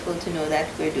wonderful to know that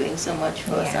we're doing so much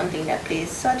for something that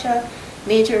plays such a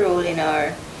major role in our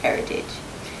heritage.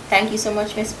 Thank you so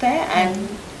much, Ms. Pear. And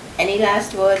any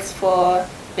last words for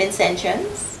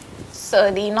Vincentians? So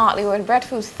the North Leeward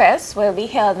Breadfruit Fest will be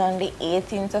held on the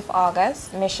 18th of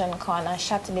August, Mission Corner,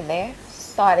 Chateaubriand,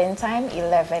 starting time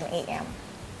 11 a.m.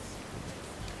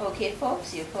 Okay,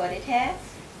 folks, you've heard it here.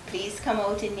 Please come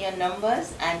out in your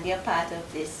numbers and be a part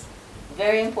of this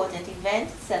very important event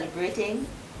celebrating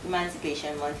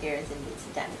Emancipation Month here in St.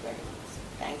 Vincent and the Grenadines.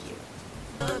 Thank you.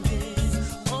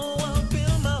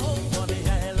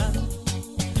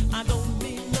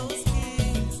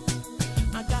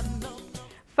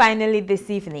 Finally this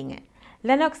evening,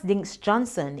 Lennox Dinks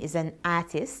Johnson is an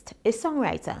artist, a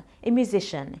songwriter, a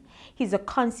musician. He's a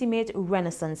consummate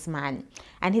Renaissance man,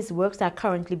 and his works are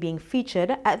currently being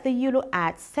featured at the Yulo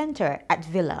Arts Center at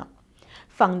Villa.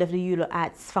 Founder of the Yulo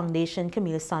Arts Foundation,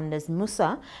 Camille Saunders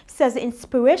Musa, says the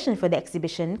inspiration for the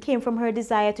exhibition came from her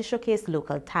desire to showcase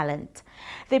local talent.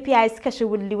 The API's Kesha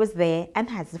Woodley was there and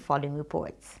has the following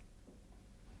reports.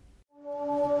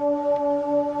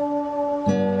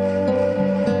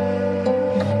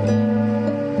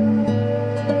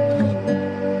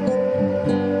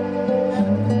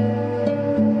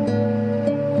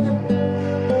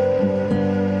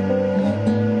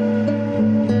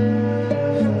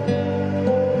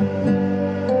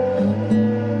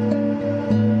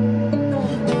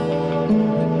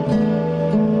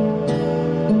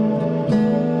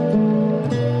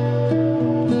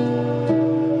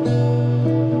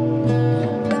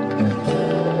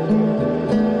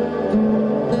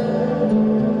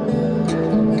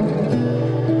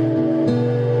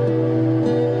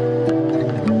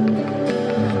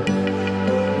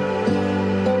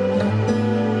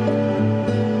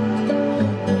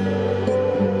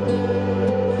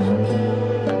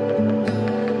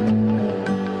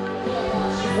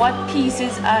 what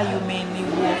pieces are you mainly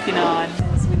working on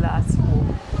since we last spoke?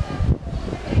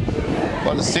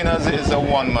 Well, Sinners is a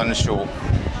one-man show.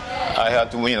 I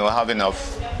had to, have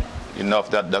enough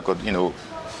that could,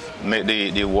 make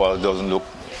the wall doesn't look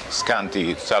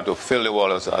scanty. It's have to fill the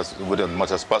wall with as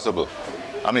much as possible.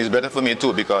 I mean, it's better for me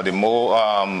too, because the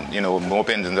more, more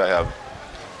paintings I have,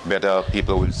 better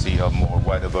people will see a more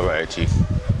wider variety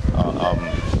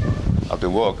of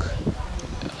the work.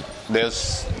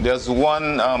 There's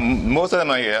one, most of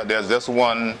them are here. There's just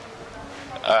one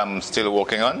I'm still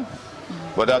working on,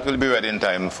 but that will be ready in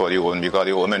time for the own, because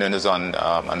the opening is on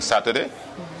Saturday.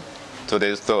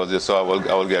 Today is Thursday, so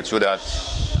I will get through that.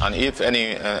 And if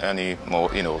any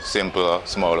more, simpler,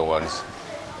 smaller ones,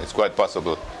 it's quite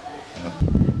possible.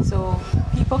 So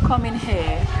people come in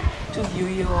here to view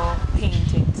your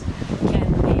paintings.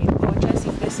 Can they purchase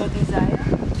if they so desire?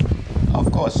 Of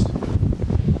course.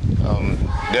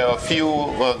 There are a few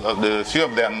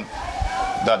of them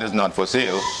that is not for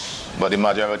sale, but the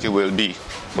majority will be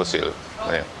for sale.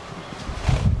 Yeah.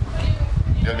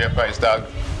 There'll be a price tag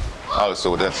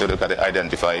also, so they can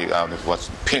identify what's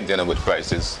painted and what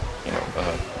prices.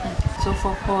 So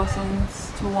for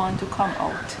persons who want to come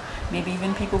out, maybe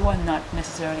even people who are not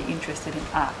necessarily interested in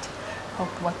art,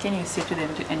 what can you say to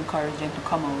them to encourage them to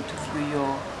come out to view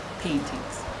your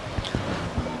paintings?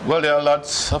 Well, there are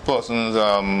lots of persons,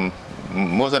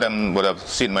 most of them would have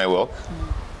seen my work.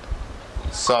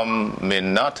 Some may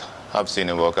not have seen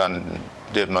the work, and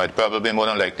they might probably more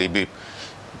than likely be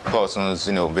persons,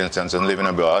 for instance, living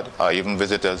abroad, or even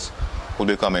visitors who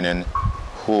will be coming in,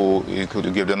 who you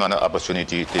could give them an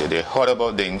opportunity. They heard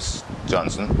about James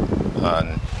Johnson,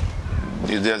 and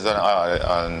there's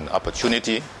an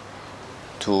opportunity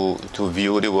to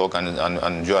view the work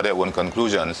and draw their own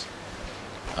conclusions.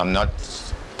 I'm not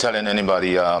telling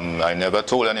anybody, I never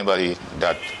told anybody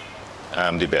that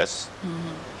I'm the best.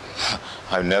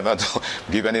 I've never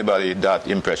give anybody that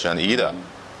impression either.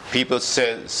 People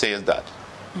say that.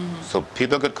 So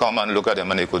people could come and look at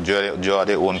them and they could draw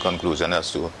their own conclusion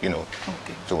as to,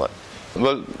 to what.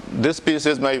 Well, this piece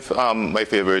is my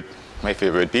favorite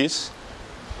piece.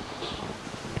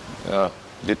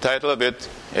 The title of it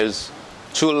is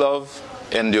True Love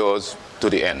Endures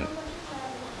to the End.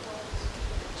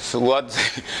 So what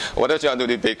I'm trying to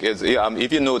depict is,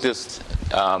 if you notice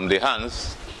the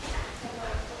hands,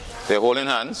 they're holding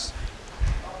hands,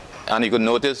 and you could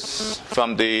notice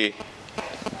from the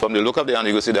look of the hand,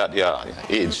 you could see that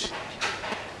age,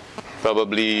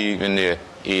 probably in the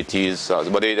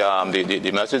 80s. But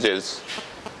the message is,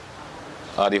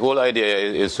 the whole idea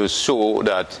is to show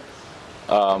that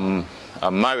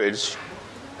a marriage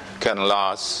can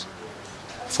last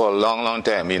for a long, long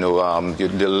time.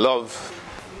 The love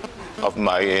of in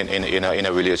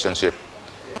a relationship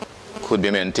could be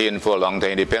maintained for a long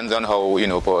time. It depends on how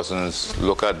persons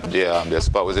look at their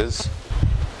spouses.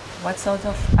 What sort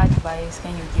of advice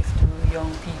can you give to young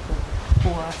people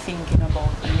who are thinking about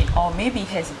or maybe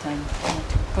hesitant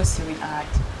to pursuing art,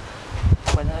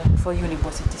 whether for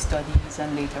university studies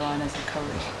and later on as a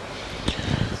career?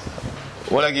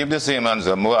 Well, I give the same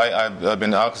answer. I've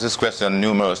been asked this question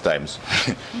numerous times,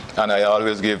 and I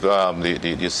always give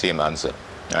the same answer.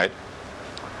 Right?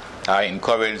 I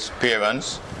encourage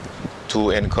parents to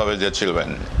encourage their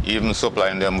children, even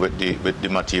supplying them with the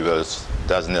materials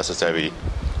that's necessary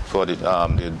for the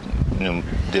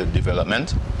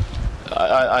development.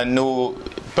 I know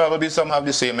probably some have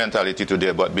the same mentality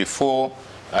today, but before,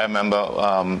 I remember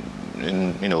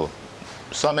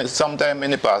sometime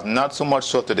in the past, not so much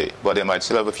so today, but they might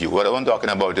still have a few. What I'm talking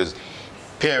about is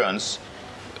parents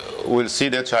will see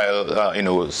their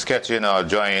child sketching or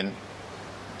drawing,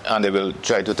 and they will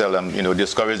try to tell them,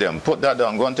 discourage them, put that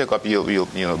down, go and take up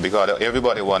because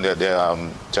everybody wanted their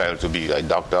child to be a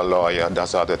doctor, lawyer, that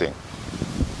sort of thing.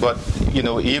 But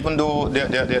even though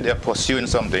they're pursuing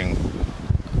something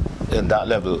at that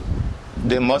level,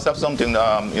 they must have something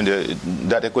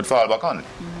that they could fall back on.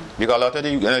 Because a lot of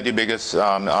the biggest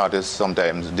artists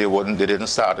sometimes they didn't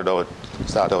start out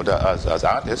as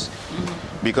artists,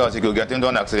 because you could get into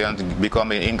an accident,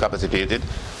 become incapacitated,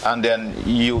 and then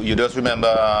you just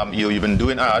remember you've been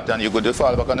doing art and you could just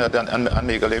fall back on it and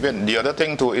make a living. The other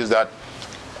thing too is that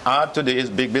art today is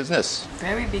big business.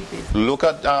 Very big business. Look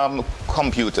at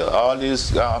computer, all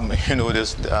these, what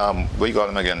do you call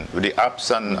them again, with the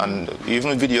apps and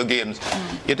even video games.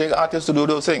 It takes artists to do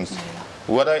those things.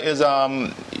 Whether it's, what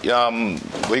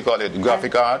do you call it,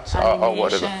 graphic art or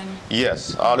whatever.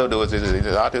 Yes, all of those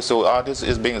is artists. So artists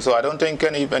is being, so I don't think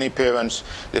any parents,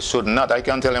 they should not, I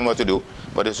can't tell them what to do,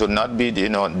 but they should not be,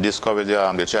 discourage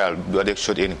the child, but they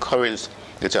should encourage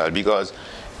the child, because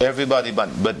everybody,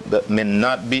 but may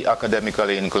not be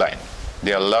academically inclined.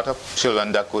 There are a lot of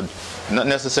children that could not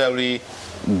necessarily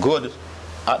good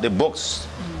at the books,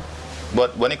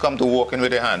 but when it comes to working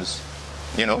with their hands,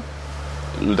 you know,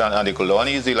 and they could learn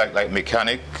easy, like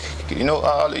mechanic, you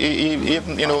know,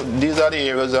 even, you know, these are the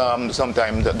areas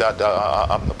sometimes that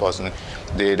a person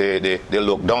they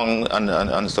look down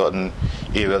on certain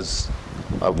areas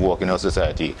of work in our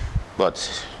society,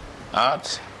 but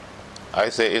art, I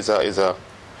say, is a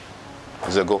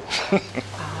go.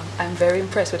 I'm very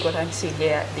impressed with what I'm seeing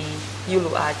here at the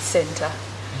Yulu Arts Center.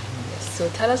 Yes, so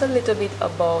tell us a little bit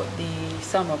about the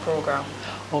summer program.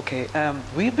 Okay,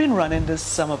 we've been running this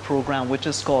summer program which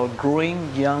is called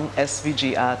Growing Young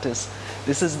SVG Artists.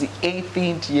 This is the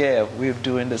 18th year we're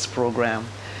doing this program.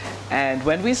 And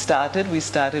when we started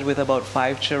with about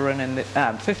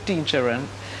 15 children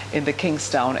in the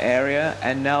Kingstown area,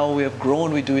 and now we have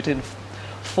grown. We do it in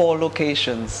 4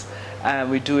 locations.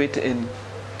 We do it in,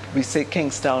 we say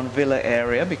Kingstown Villa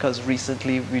area because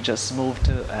recently we just moved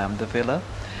to the Villa.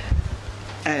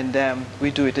 And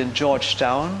we do it in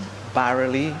Georgetown,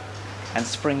 Barreley, and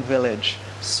Spring Village.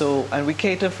 So, and we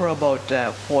cater for about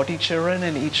 40 children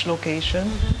in each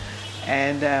location.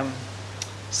 And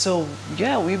so,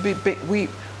 yeah,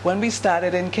 when we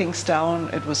started in Kingstown,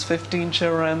 it was 15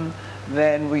 children.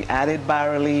 Then we added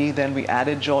Barreley, then we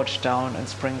added Georgetown and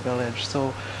Spring Village.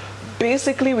 So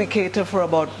basically we cater for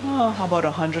about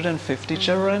 150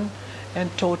 children in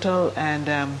total, and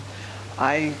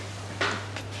I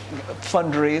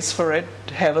fundraise for it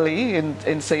heavily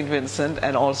in St. Vincent,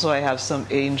 and also I have some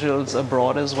angels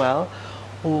abroad as well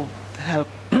who help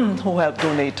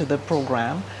donate to the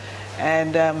program.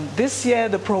 And this year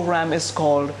the program is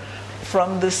called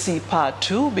From the Sea Part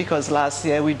 2, because last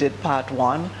year we did Part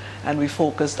 1 and we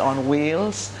focused on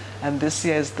whales, and this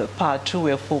year is the Part 2.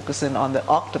 We're focusing on the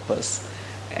octopus,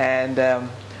 and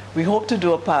we hope to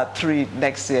do a Part 3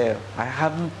 next year. I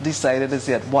haven't decided as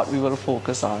yet what we will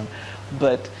focus on,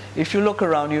 but if you look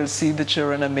around, you'll see the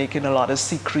children are making a lot of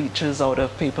sea creatures out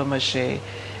of paper mache,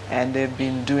 and they've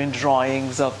been doing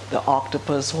drawings of the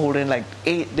octopus holding like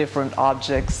 8 different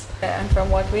objects. And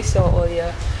from what we saw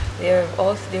earlier,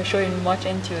 they're showing much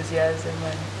enthusiasm,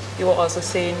 and you were also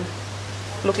saying,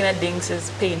 looking at Dinx's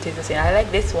paintings and saying, I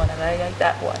like this one and I like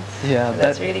that one. Yeah, so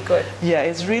that's really good. Yeah,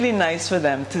 it's really nice for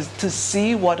them to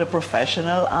see what a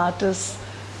professional artist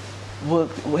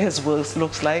his work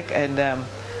looks like, and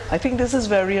I think this is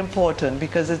very important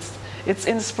because it's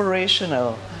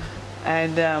inspirational,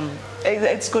 and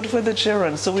it's good for the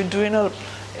children. So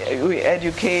we're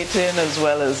educating as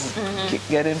well as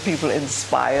getting people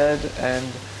inspired, and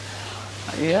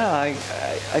yeah,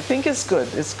 I think it's good.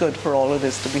 It's good for all of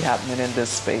this to be happening in this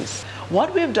space.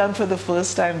 What we've done for the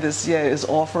first time this year is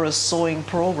offer a sewing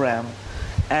program,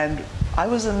 and I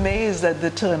was amazed at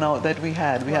the turnout that we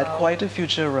had. We had quite a few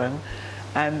children,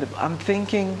 and I'm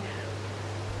thinking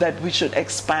that we should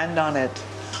expand on it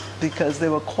because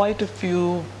there were quite a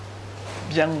few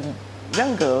young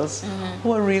girls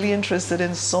who are really interested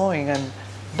in sewing, and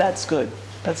that's good.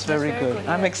 That's very good.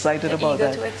 I'm excited about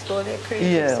that. To explore their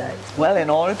creative side. Well, in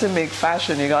order to make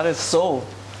fashion, you got to sew.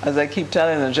 As I keep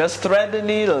telling them, just thread the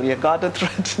needle. You got to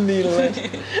thread the needle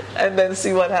and then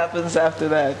see what happens after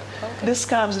that. Okay. This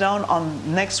comes down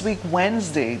on next week,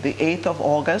 Wednesday, the 8th of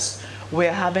August.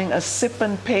 We're having a sip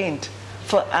and paint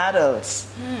for adults.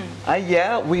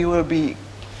 Yeah, we will be,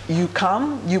 you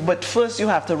come, but first you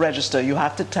have to register. You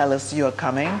have to tell us you're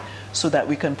coming so that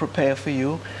we can prepare for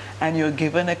you. And you're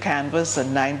given a canvas, a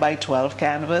 9x12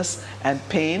 canvas, and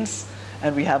paints.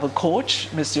 And we have a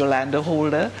coach, Miss Yolanda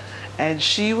Holder, and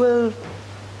she will,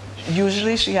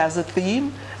 usually she has a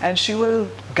theme, and she will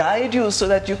guide you so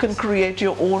that you can create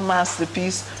your own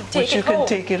masterpiece, which you can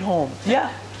take it home.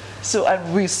 Yeah. So,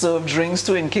 and we serve drinks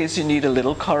too, in case you need a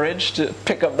little courage to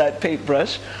pick up that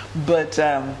paintbrush. But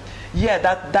yeah,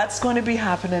 that's going to be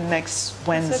happening next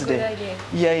Wednesday. That's a good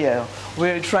idea. Yeah.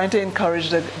 We're trying to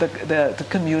encourage the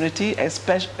community,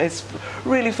 especially, it's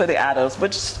really for the adults,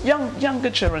 but younger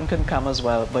children can come as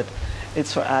well. But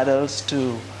it's for adults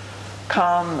to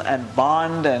come and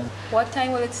bond. And what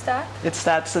time will it start? It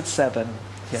starts at 7.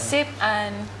 Yeah. Sip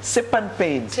and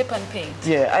paint. Sip and paint.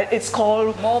 Yeah, it's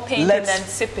called more painting than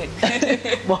sipping.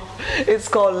 It's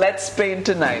called Let's Paint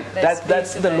Tonight.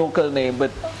 That's the local name,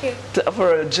 but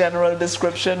for a general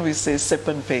description, we say sip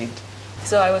and paint.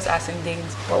 So I was asking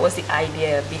Dings, what was the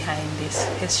idea behind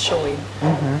his showing?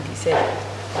 He said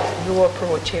you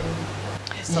approach him,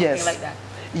 something like that.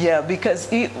 Yeah, because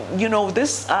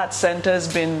this art center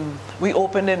has been, we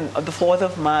opened in the 4th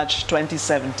of March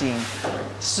 2017.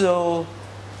 So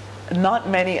not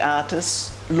many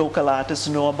artists, local artists,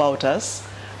 know about us.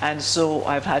 And so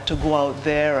I've had to go out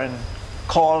there and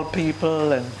call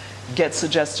people and get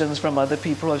suggestions from other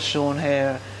people who have shown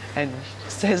hair, and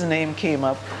his name came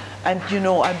up. And you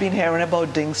know, I've been hearing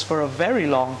about Dinks for a very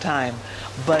long time,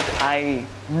 but I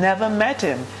never met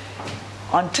him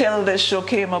until this show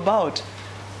came about.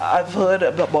 I've heard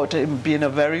about him being a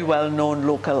very well-known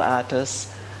local artist,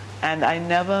 and I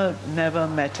never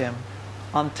met him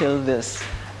until this.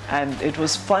 And it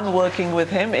was fun working with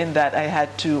him in that I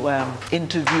had to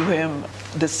interview him,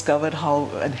 discovered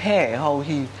how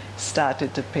he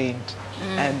started to paint.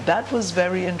 And that was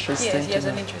very interesting. Yes, he has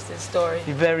an interesting story.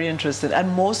 Very interesting.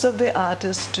 And most of the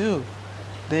artists do.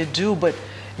 They do. But,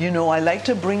 you know, I like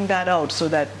to bring that out so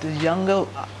that the younger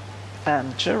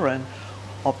children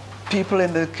or people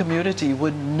in the community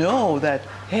would know that,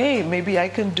 hey, maybe I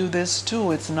can do this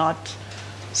too. It's not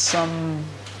some,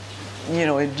 you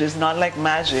know, it's just not like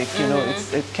magic, you know,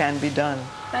 it can be done.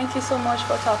 Thank you so much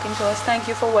for talking to us. Thank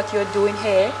you for what you're doing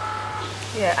here.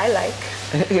 Yeah, I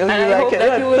like. And I hope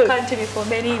that you will continue for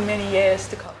many, many years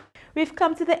to come. We've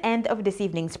come to the end of this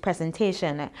evening's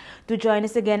presentation. Do join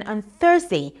us again on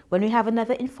Thursday when we have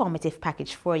another informative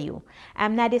package for you.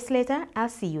 I'm Nadia Slater. I'll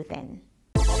see you then.